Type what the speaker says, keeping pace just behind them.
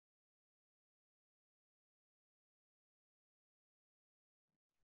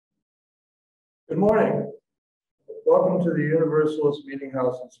Good morning. Welcome to the Universalist Meeting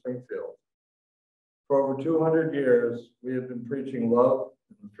House in Springfield. For over 200 years, we have been preaching love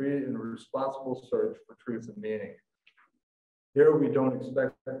and the free and responsible search for truth and meaning. Here we don't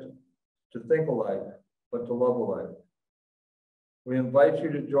expect to think alike, but to love alike. We invite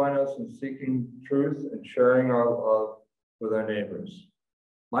you to join us in seeking truth and sharing our love with our neighbors.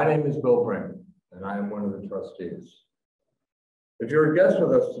 My name is Bill Brink, and I am one of the trustees. If you're a guest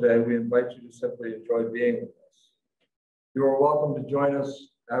with us today, we invite you to simply enjoy being with us. You are welcome to join us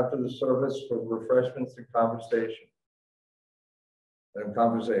after the service for refreshments and conversation.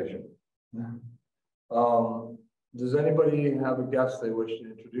 Does anybody have a guest they wish to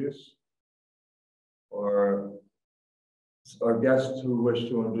introduce? Or guests who wish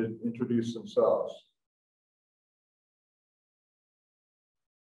to introduce themselves?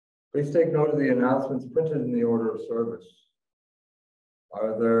 Please take note of the announcements printed in the order of service.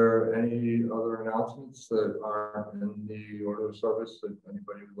 Are there any other announcements that aren't in the order of service that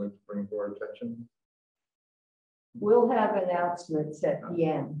anybody would like to bring to our attention? We'll have announcements at the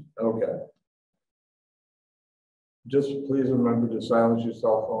end. Okay. Just please remember to silence your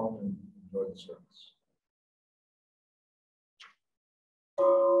cell phone and enjoy the service.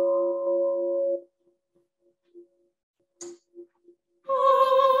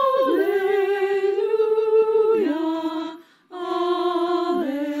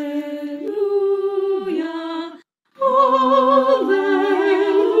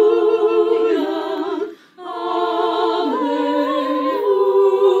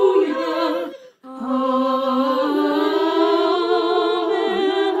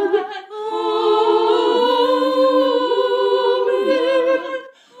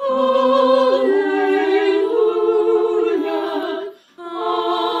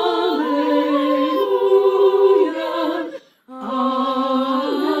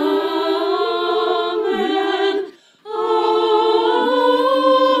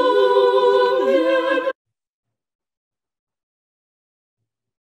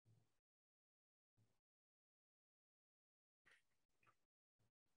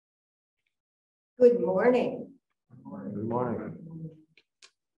 Good morning. Good morning.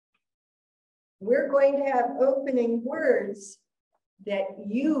 We're going to have opening words that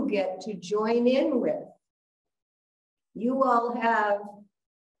you get to join in with. You all have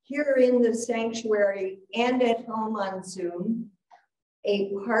here in the sanctuary and at home on Zoom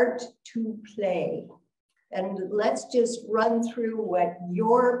a part to play. And let's just run through what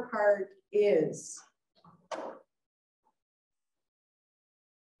your part is.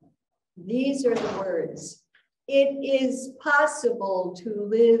 These are the words. It is possible to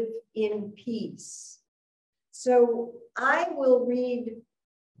live in peace. So I will read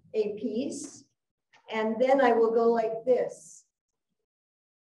a piece and then I will go like this.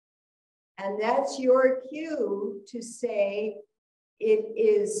 And that's your cue to say, it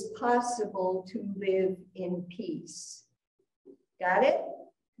is possible to live in peace. Got it?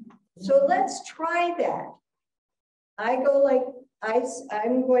 So let's try that. I go like,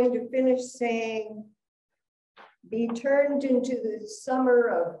 I'm going to finish saying, be turned into the summer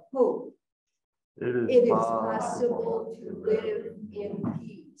of hope. It is possible to live in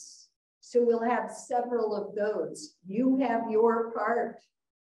peace. So we'll have several of those. You have your part.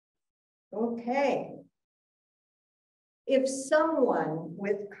 Okay. If someone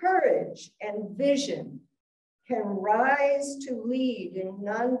with courage and vision can rise to lead in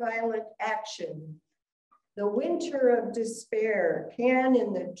nonviolent action, the winter of despair can,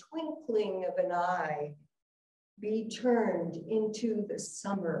 in the twinkling of an eye, be turned into the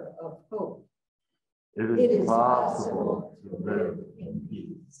summer of hope. It is possible to live in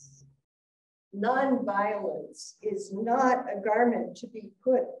peace. Nonviolence is not a garment to be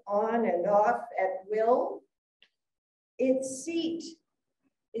put on and off at will. Its seat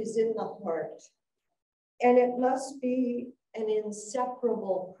is in the heart, and it must be an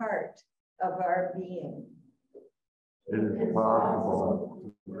inseparable part of our being. It is possible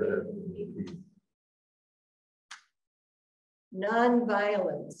to live in peace.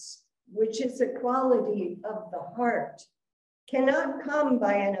 Nonviolence, which is a quality of the heart, cannot come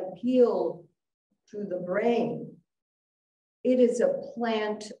by an appeal to the brain. It is a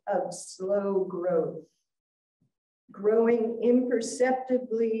plant of slow growth, growing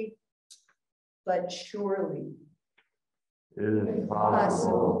imperceptibly but surely. It is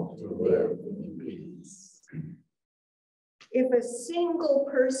possible to live in peace. If a single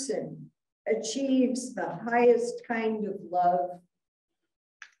person achieves the highest kind of love,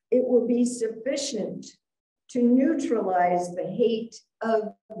 it will be sufficient to neutralize the hate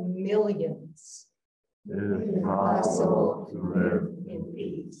of millions. It is possible to live in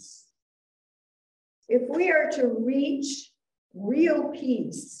peace. if we are to reach real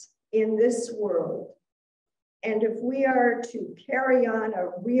peace in this world, and if we are to carry on a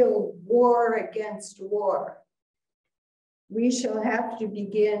real war against war, we shall have to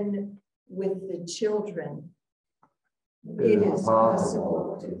begin with the children. It is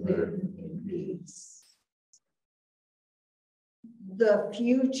possible to live in peace. The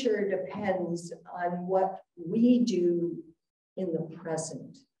future depends on what we do in the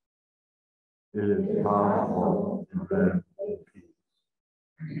present. It is possible to live in peace.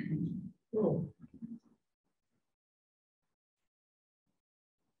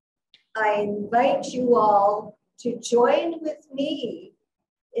 I invite you all to join with me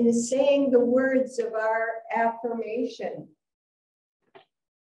in saying the words of our affirmation.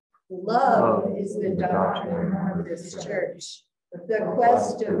 Love is the doctrine of this church. The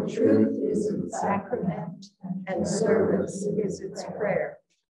quest of truth is its sacrament, and service is its prayer.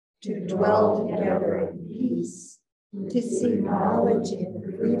 To dwell together in peace, to seek knowledge in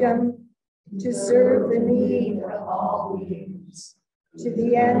freedom, to serve the need of all beings, to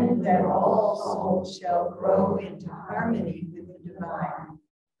the end that all souls shall grow into harmony with the divine.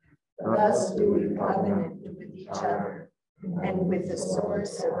 Thus do we covenant with each other and with the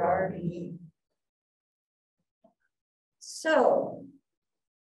source of our being. So,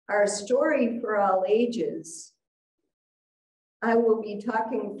 our story for all ages, I will be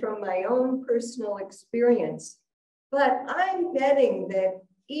talking from my own personal experience, but I'm betting that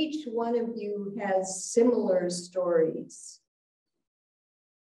each one of you has similar stories.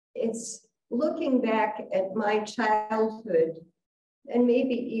 It's looking back at my childhood and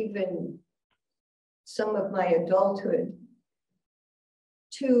maybe even some of my adulthood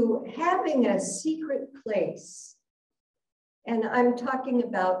to having a secret place. And I'm talking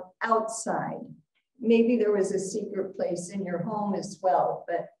about outside. Maybe there was a secret place in your home as well,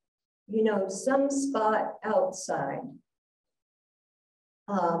 but you know, some spot outside.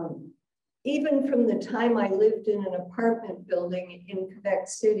 Even from the time I lived in an apartment building in Quebec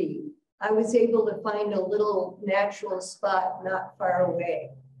City, I was able to find a little natural spot not far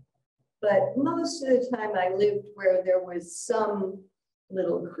away. But most of the time I lived where there was some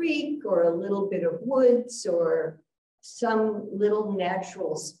little creek or a little bit of woods or some little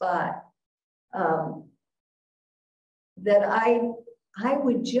natural spot that I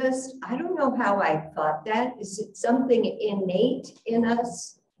would just, I don't know how I thought that. Is it something innate in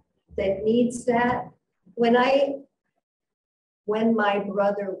us that needs that? When my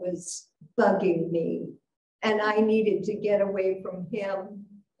brother was bugging me and I needed to get away from him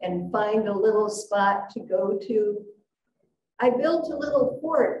and find a little spot to go to, I built a little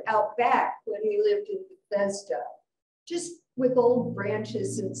fort out back when we lived in Bethesda, just with old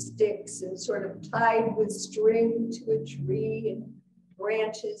branches and sticks and sort of tied with string to a tree and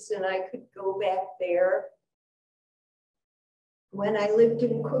branches, and I could go back there. When I lived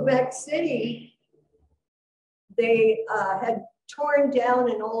in Quebec City, they had torn down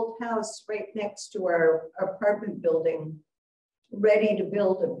an old house right next to our apartment building, ready to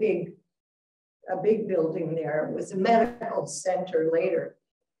build a big building there. It was a medical center later.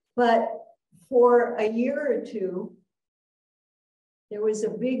 But for a year or two, there was a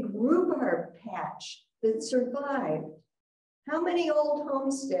big rhubarb patch that survived. How many old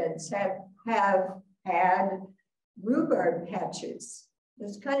homesteads have had rhubarb patches?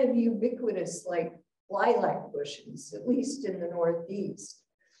 It's kind of ubiquitous, like lilac bushes, at least in the Northeast.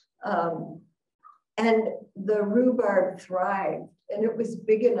 And the rhubarb thrived, and it was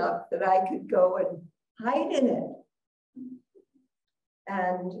big enough that I could go and hide in it.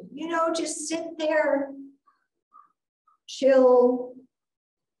 And, you know, just sit there, chill,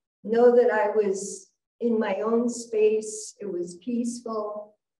 know that I was in my own space. It was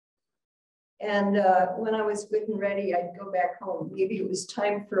peaceful. And when I was good and ready, I'd go back home. Maybe it was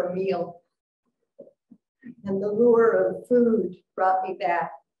time for a meal. And the lure of food brought me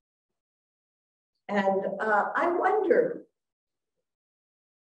back. And I wonder,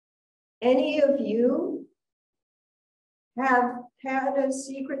 any of you have had a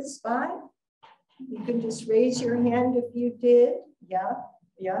secret spot? You can just raise your hand if you did.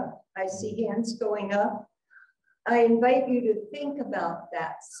 Yeah, I see hands going up. I invite you to think about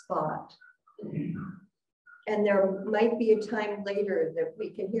that spot. And there might be a time later that we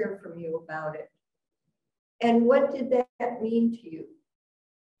can hear from you about it. And what did that mean to you?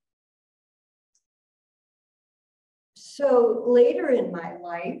 So later in my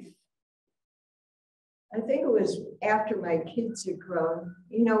life, I think it was after my kids had grown,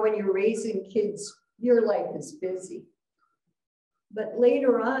 you know, when you're raising kids, your life is busy. But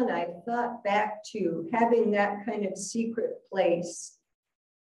later on, I thought back to having that kind of secret place.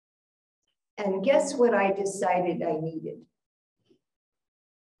 And guess what I decided I needed?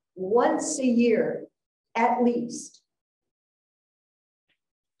 Once a year, at least,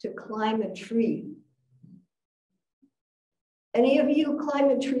 to climb a tree. Any of you climb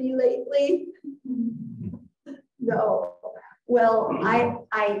a tree lately? No. Well,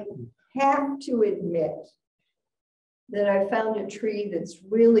 I have to admit that I found a tree that's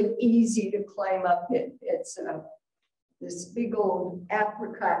really easy to climb up it. It's this big old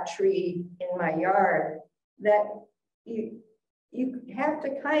apricot tree in my yard that you have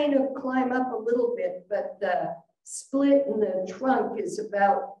to kind of climb up a little bit, but the split in the trunk is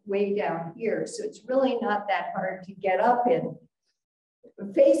about way down here. So it's really not that hard to get up in.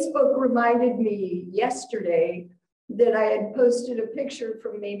 Facebook reminded me yesterday that I had posted a picture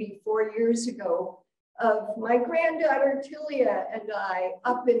from maybe 4 years ago of my granddaughter Tilia and I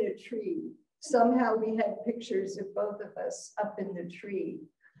up in a tree. Somehow we had pictures of both of us up in the tree.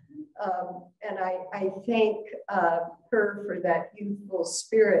 And I thank her for that youthful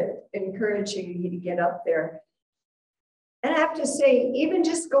spirit, encouraging me to get up there. And I have to say, even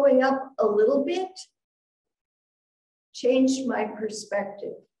just going up a little bit changed my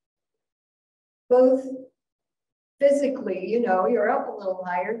perspective. Both physically, you know, you're up a little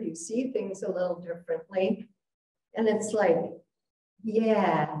higher, you see things a little differently. And it's like,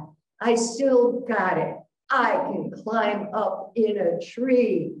 yeah, I still got it. I can climb up in a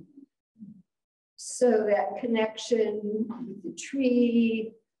tree. So that connection with the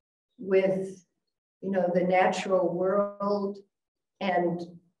tree, with, you know, the natural world, and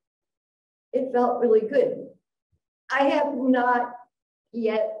it felt really good. I have not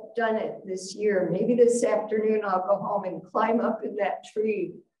yet done it this year. Maybe this afternoon I'll go home and climb up in that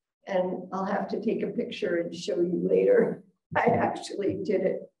tree, and I'll have to take a picture and show you later. I actually did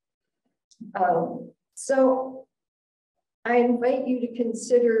it. So I invite you to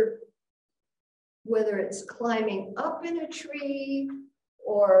consider whether it's climbing up in a tree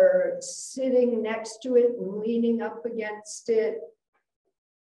or sitting next to it and leaning up against it,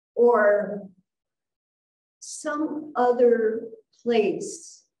 or some other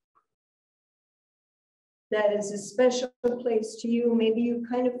place that is a special place to you. Maybe you've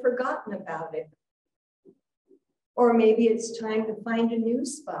kind of forgotten about it. Or maybe it's time to find a new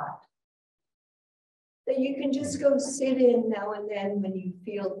spot that you can just go sit in now and then when you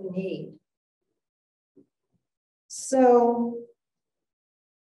feel the need. So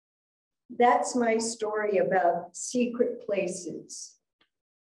that's my story about secret places.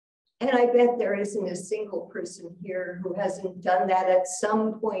 And I bet there isn't a single person here who hasn't done that at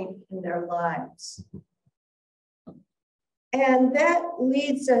some point in their lives. And that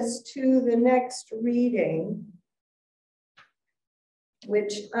leads us to the next reading,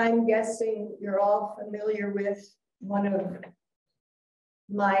 which I'm guessing you're all familiar with, one of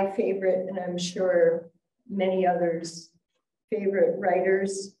my favorite, and I'm sure many others' favorite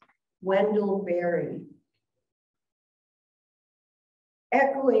writers, Wendell Berry.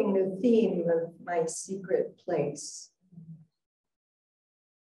 Echoing the theme of My Secret Place.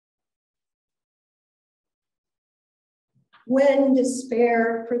 When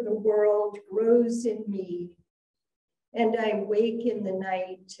despair for the world grows in me, and I wake in the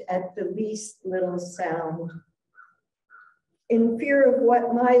night at the least little sound, in fear of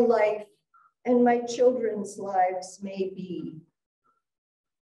what my life and my children's lives may be,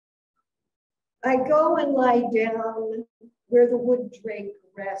 I go and lie down where the wood drake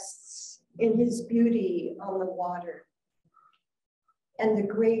rests in his beauty on the water, and the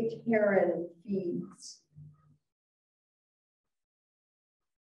great heron feeds.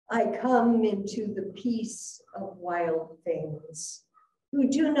 I come into the peace of wild things who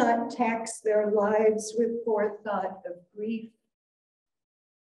do not tax their lives with forethought of grief.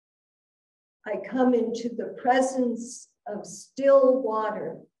 I come into the presence of still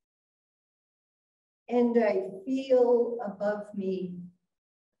water, and I feel above me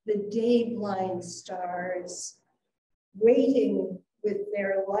the day-blind stars waiting with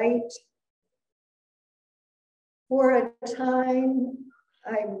their light. For a time,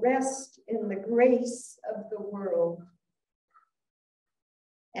 I rest in the grace of the world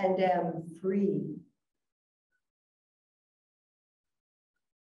and am free.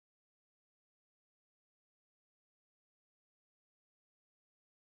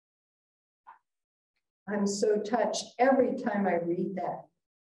 I'm so touched every time I read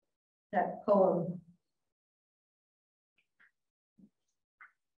that poem.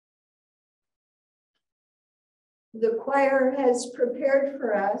 The choir has prepared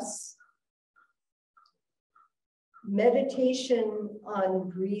for us meditation on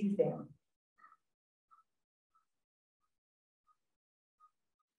breathing.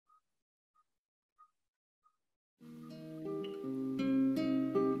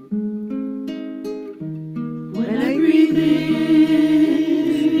 breathe in,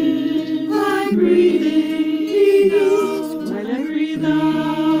 I breathe in peace. When I breathe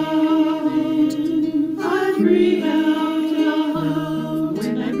out, I breathe out love.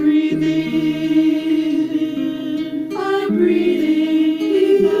 When I breathe in, I breathe in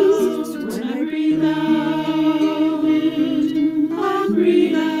peace. When I breathe out, I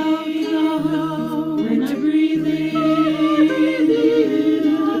breathe out love. When I breathe in,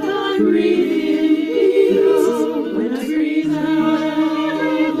 I breathe in peace. When I breathe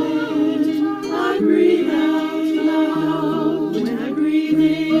out, I breathe out love. When I breathe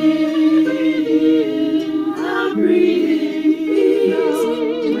in, I breathe in peace.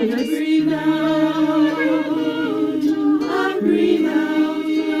 When I breathe out, I breathe out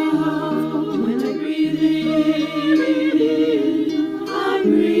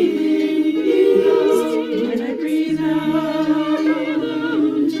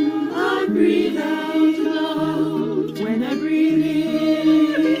love. When I breathe in,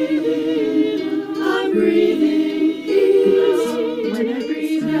 I breathe in peace. When I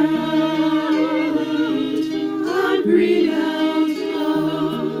breathe out, I breathe out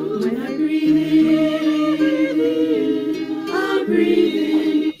love. When I breathe in, I breathe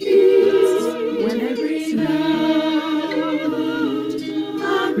in peace. When I breathe out,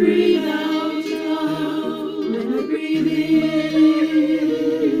 I breathe out love. When I breathe in,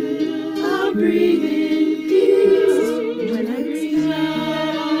 I breathe in peace. When I breathe out,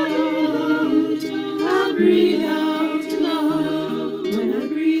 I breathe out love. When I breathe in, I breathe in peace. When I breathe out, I breathe out love. When I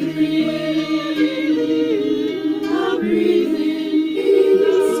breathe in, I breathe in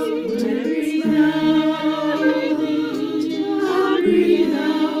peace. When I breathe out, I breathe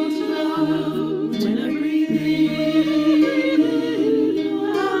out love. When I breathe in,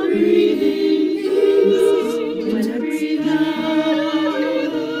 I breathe in peace. When I breathe out,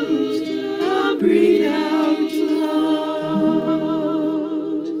 I breathe out love.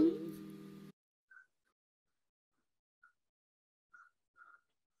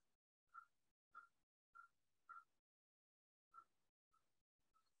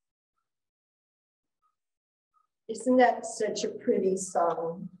 Isn't that such a pretty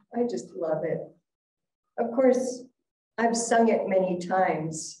song? I just love it. Of course, I've sung it many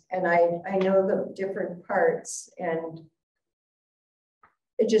times and I know the different parts and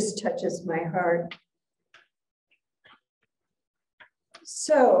it just touches my heart.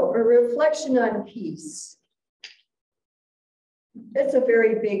 So, a reflection on peace. It's a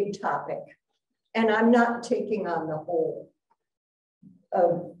very big topic and I'm not taking on the whole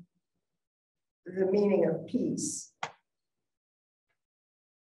of the meaning of peace.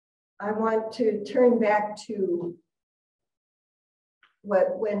 I want to turn back to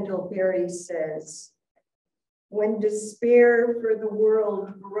what Wendell Berry says. When despair for the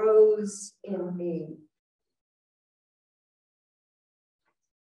world grows in me.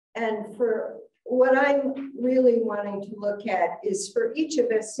 And for what I'm really wanting to look at is for each of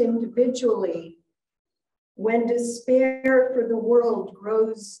us individually, when despair for the world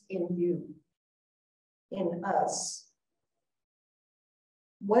grows in you, in us,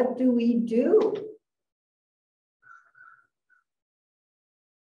 what do we do?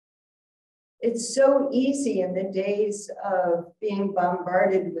 It's so easy in the days of being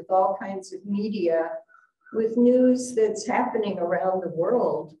bombarded with all kinds of media, with news that's happening around the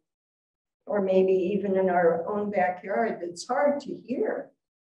world, or maybe even in our own backyard, that's hard to hear.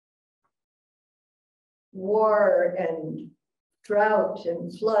 War and drought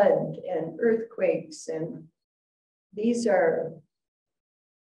and flood and earthquakes, and these are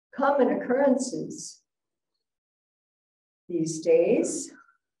common occurrences these days.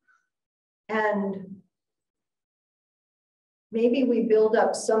 And maybe we build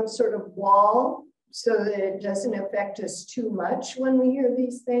up some sort of wall so that it doesn't affect us too much when we hear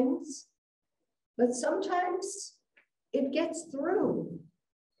these things. But sometimes it gets through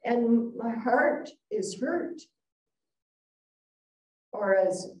and my heart is hurt. Or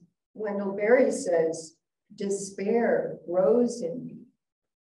as Wendell Berry says, despair grows in me.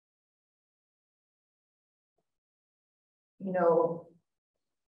 You know,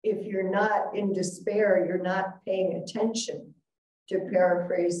 if you're not in despair, you're not paying attention, to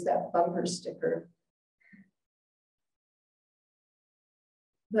paraphrase that bumper sticker.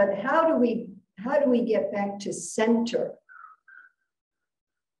 But how do we get back to center?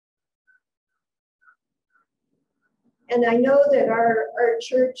 And I know that our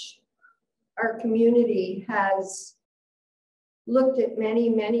church, our community has looked at many,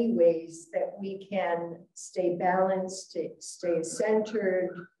 many ways that we can stay balanced, stay centered,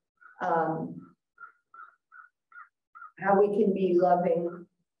 how we can be loving,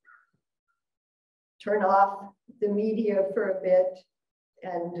 turn off the media for a bit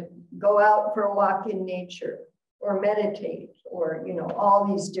and go out for a walk in nature or meditate or, you know, all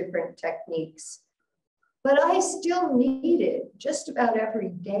these different techniques. But I still need it just about every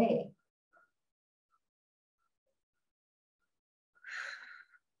day.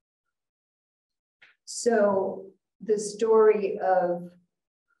 So the story of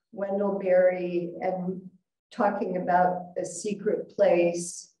Wendell Berry and talking about a secret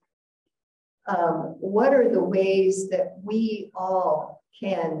place, what are the ways that we all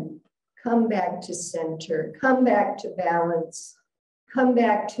can come back to center, come back to balance, come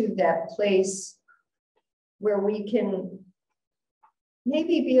back to that place where we can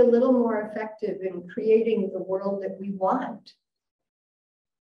maybe be a little more effective in creating the world that we want?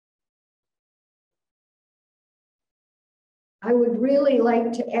 I would really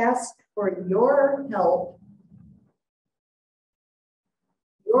like to ask for your help,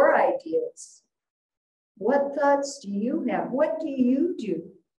 your ideas. What thoughts do you have? What do you do?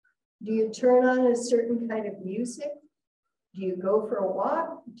 Do you turn on a certain kind of music? Do you go for a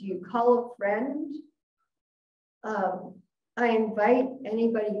walk? Do you call a friend? I invite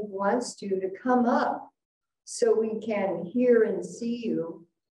anybody who wants to come up so we can hear and see you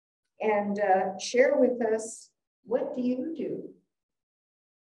and share with us, what do you do?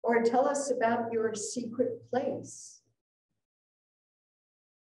 Or tell us about your secret place.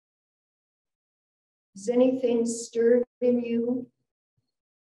 Has anything stirred in you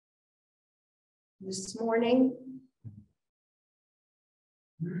this morning?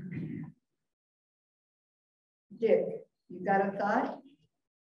 Dick, you got a thought?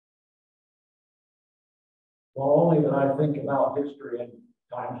 Well, only that I think about history and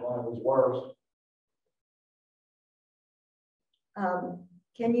times when it was worse.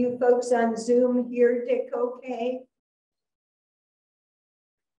 Can you folks on Zoom hear Dick okay?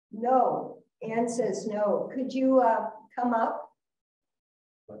 No, Ann says no. Could you come up?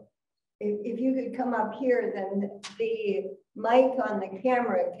 If you could come up here, then the mic on the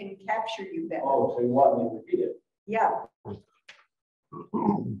camera can capture you better. Oh, so you want me to repeat it? Yeah.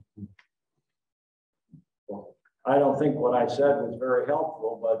 Well, I don't think what I said was very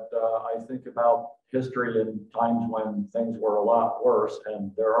helpful, but I think about history in times when things were a lot worse,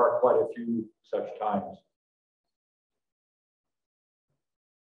 and there are quite a few such times.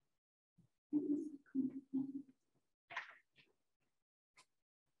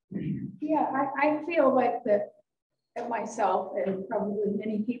 Yeah, I feel like that myself and probably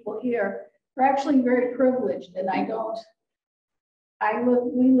many people here are actually very privileged, and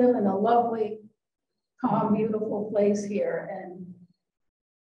we live in a lovely, calm, beautiful place here, and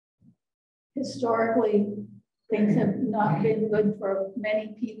historically things have not been good for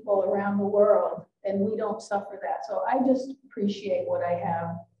many people around the world, and we don't suffer that. So I just appreciate what I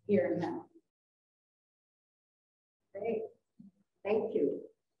have here and now. Great, thank you.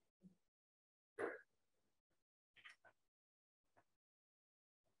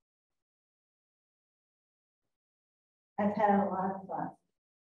 I've had a lot of fun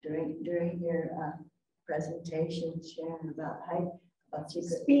during your presentation, Sharon, about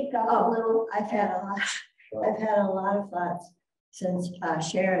secret. Speak up a little. I've had a lot of thoughts since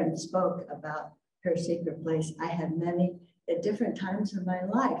Sharon spoke about her secret place. I have many at different times in my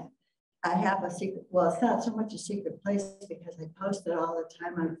life. I have a secret. Well, it's not so much a secret place because I post it all the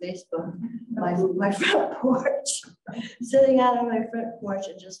time on Facebook. My front porch, sitting out on my front porch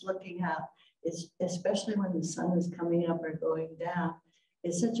and just looking out. It's, especially when the sun is coming up or going down,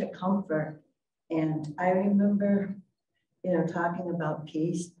 it's such a comfort. And I remember, you know, talking about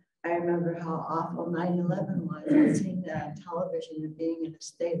peace. I remember how awful 9/11 was, and seeing that on television and being in a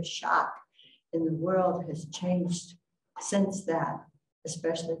state of shock. And the world has changed since that,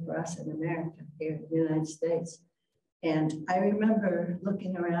 especially for us in America, here in the United States. And I remember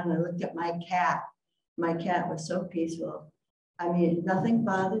looking around, I looked at my cat. My cat was so peaceful. I mean, nothing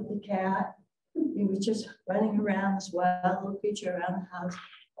bothered the cat. He was just running around, this wild little creature around the house.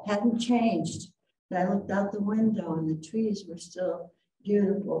 Hadn't changed. And I looked out the window and the trees were still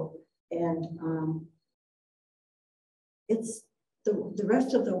beautiful. And it's the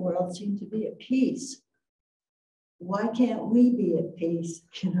rest of the world seemed to be at peace. Why can't we be at peace?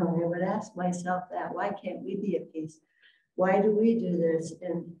 You know, I would ask myself that. Why can't we be at peace? Why do we do this?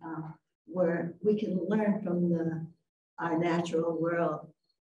 And where we can learn from our natural world.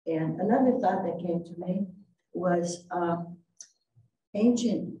 And another thought that came to me was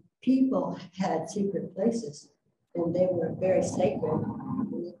ancient people had secret places, and they were very sacred.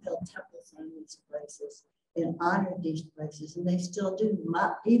 And they built temples on these places and honored these places, and they still do.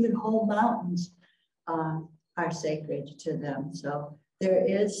 Even whole mountains are sacred to them. So there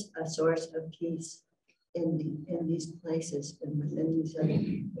is a source of peace in these places and within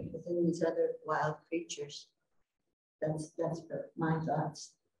these other wild creatures. That's my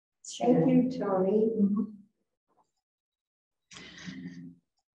thoughts. Thank you, Tony.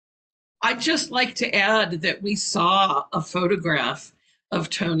 I'd just like to add that we saw a photograph of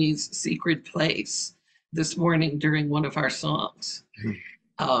Tony's secret place this morning during one of our songs.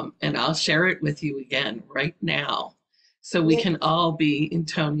 And I'll share it with you again right now, so we can all be in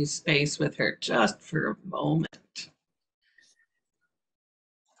Tony's space with her just for a moment.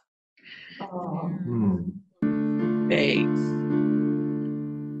 Oh. Thanks.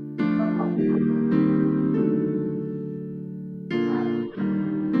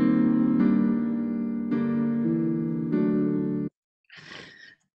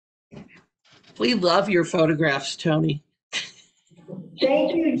 We love your photographs, Tony.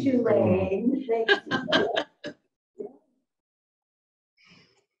 Thank you, Tulane. Thank you.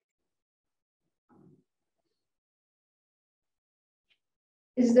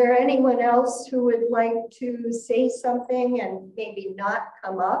 Is there anyone else who would like to say something and maybe not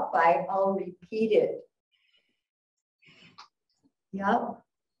come up? I'll repeat it. Yeah.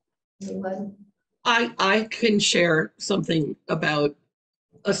 Anyone? I can share something about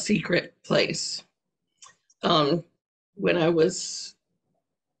a secret place. When I was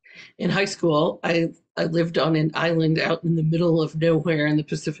in high school, I lived on an island out in the middle of nowhere in the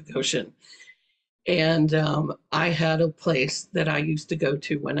Pacific Ocean. And I had a place that I used to go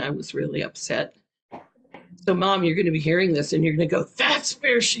to when I was really upset. So, Mom, you're going to be hearing this and you're going to go, that's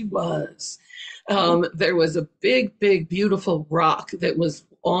where she was. There was a big, big, beautiful rock that was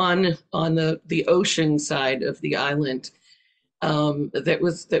on the ocean side of the island,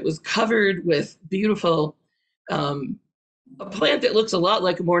 that was covered with beautiful, a plant that looks a lot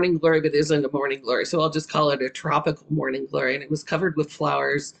like a morning glory, but isn't a morning glory. So I'll just call it a tropical morning glory. And it was covered with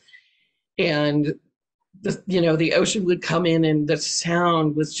flowers. And the ocean would come in, and the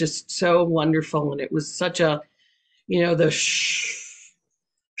sound was just so wonderful. And it was such a, the shh,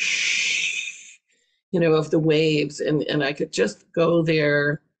 of the waves. And I could just go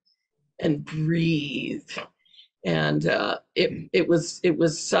there and breathe. And it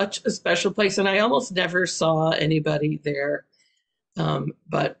was such a special place. And I almost never saw anybody there.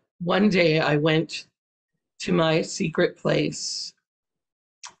 But one day I went to my secret place,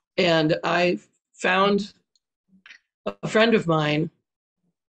 and I found a friend of mine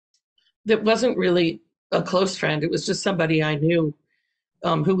that wasn't really a close friend. It was just somebody I knew,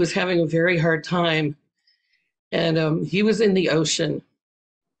 who was having a very hard time. And he was in the ocean,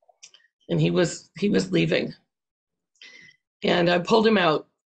 and he was leaving. And I pulled him out,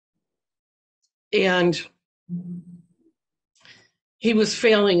 and he was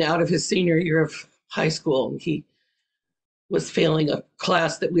failing out of his senior year of high school. He was failing a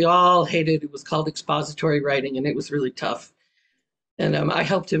class that we all hated. It was called expository writing, and it was really tough. And I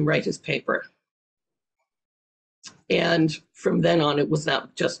helped him write his paper. And from then on, it was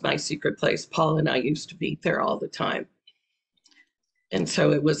not just my secret place. Paul and I used to be there all the time. And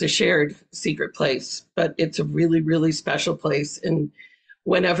so it was a shared secret place, but it's a really, really special place. And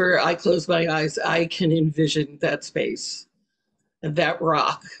whenever I close my eyes, I can envision that space, that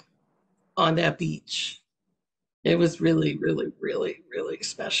rock on that beach. It was really, really, really, really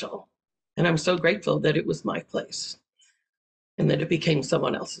special. And I'm so grateful that it was my place and that it became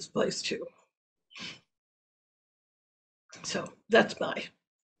someone else's place too. So that's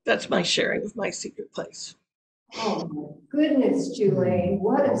my sharing of my secret place. Oh my goodness, Tulane,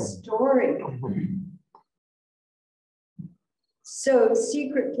 what a story. So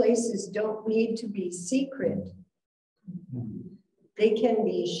secret places don't need to be secret. They can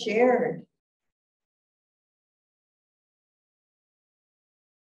be shared.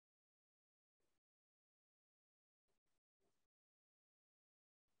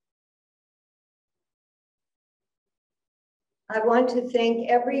 I want to thank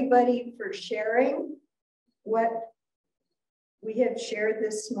everybody for sharing what we have shared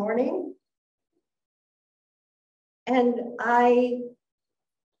this morning. And I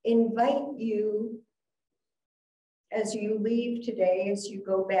invite you, as you leave today, as you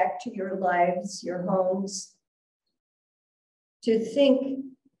go back to your lives, your homes, to think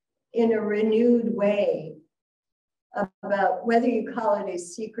in a renewed way about whether you call it a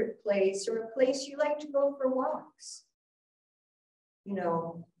secret place or a place you like to go for walks.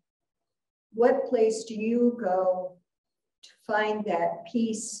 What place do you go to find that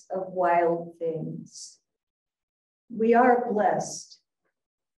peace of wild things? We are blessed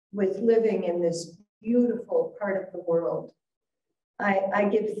with living in this beautiful part of the world. I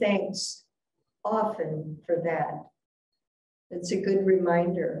give thanks often for that. It's a good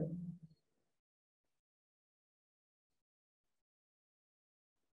reminder.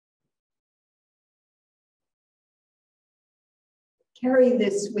 carry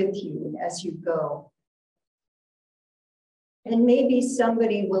this with you as you go. And maybe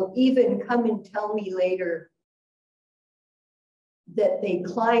somebody will even come and tell me later that they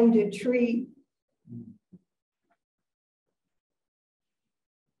climbed a tree.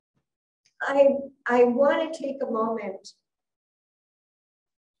 I want to take a moment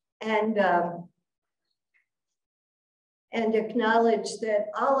and acknowledge that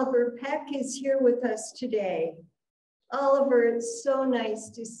Oliver Peck is here with us today. Oliver, it's so nice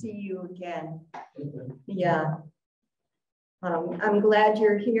to see you again. Yeah. I'm glad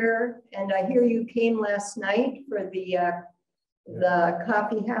you're here, and I hear you came last night for the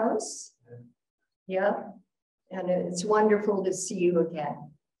coffee house. Yeah, and it's wonderful to see you again.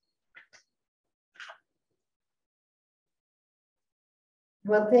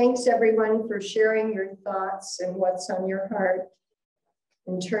 Well, thanks everyone for sharing your thoughts and what's on your heart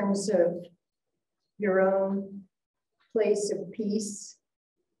in terms of your own place of peace.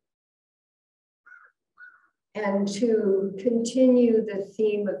 And to continue the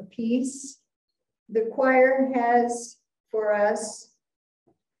theme of peace, the choir has for us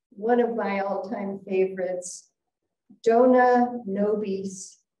one of my all-time favorites, Dona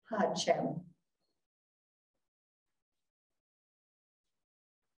Nobis Pacem.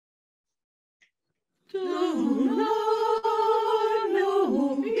 Dona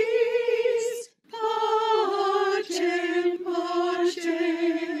nobis pacem,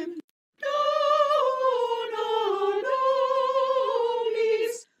 pacem. Dona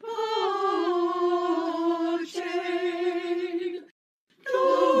nobis pacem.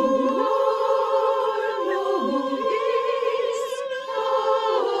 Dona nobis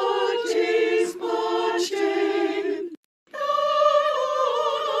pacem, pacem.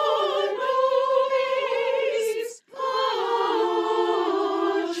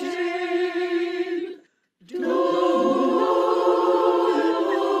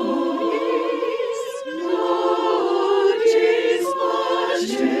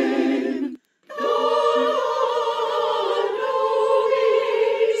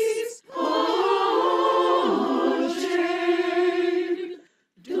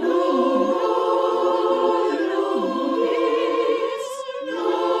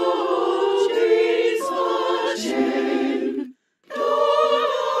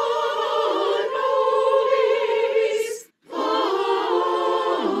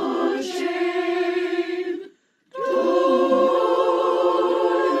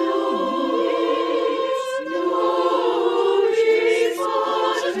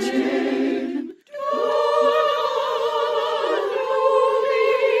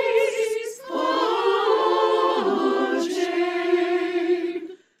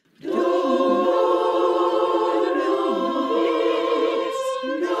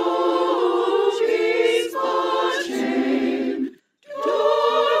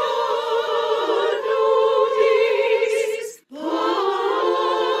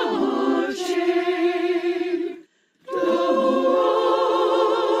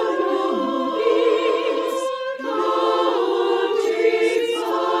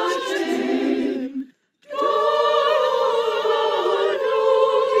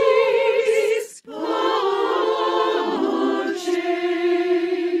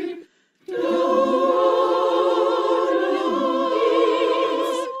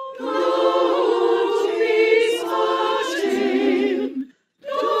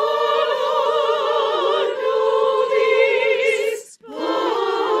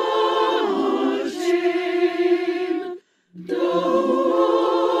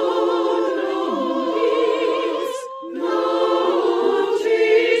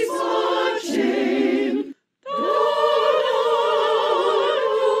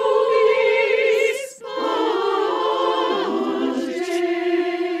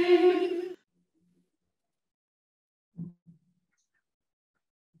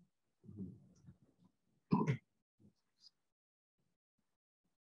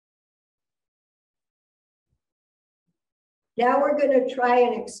 Now we're going to try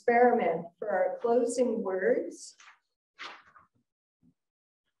an experiment for our closing words.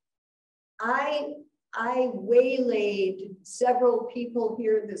 I waylaid several people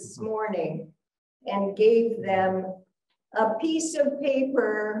here this morning and gave them a piece of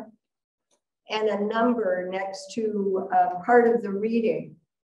paper and a number next to part of the reading.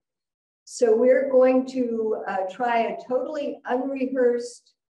 So we're going to try a totally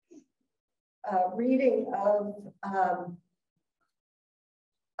unrehearsed reading of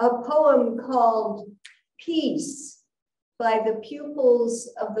a poem called Peace by the pupils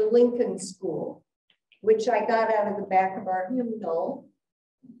of the Lincoln School, which I got out of the back of our hymnal.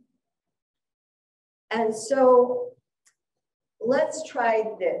 And so let's try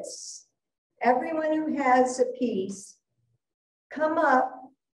this. Everyone who has a piece, come up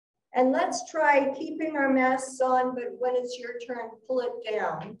and let's try keeping our masks on, but when it's your turn, pull it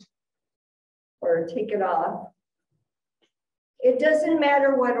down or take it off. It doesn't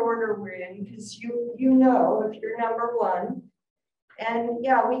matter what order we're in, because you know if you're number one. And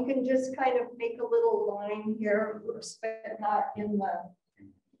yeah, we can just kind of make a little line here, oops, but not in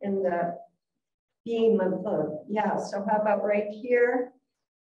the beam of the, yeah, so how about right here?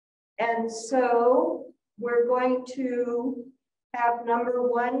 And so we're going to have number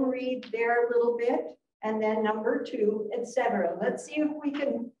one read there a little bit, and then number two, etc. Let's see if we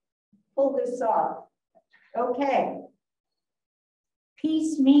can pull this off. Okay.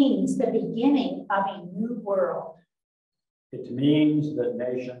 Peace means the beginning of a new world. It means that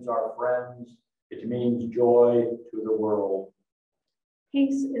nations are friends. It means joy to the world.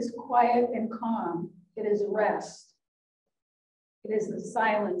 Peace is quiet and calm. It is rest. It is the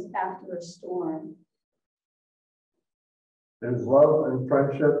silence after a storm. It is love and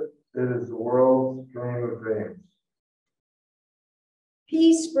friendship. It is the world's dream of dreams.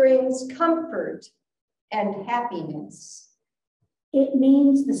 Peace brings comfort and happiness. It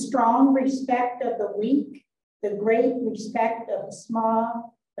means the strong respect of the weak, the great respect of the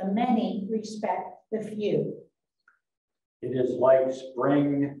small, the many respect the few. It is like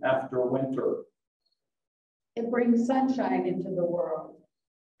spring after winter. It brings sunshine into the world.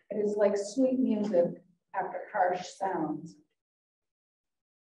 It is like sweet music after harsh sounds.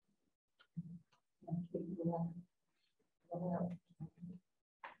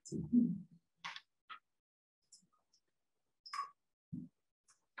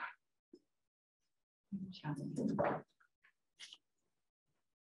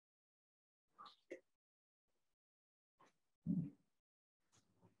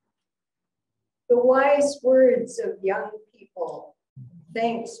 The wise words of young people,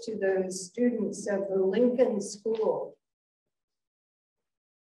 thanks to those students of the Lincoln School.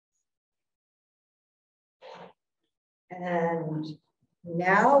 And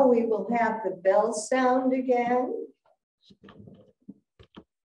now we will have the bell sound again.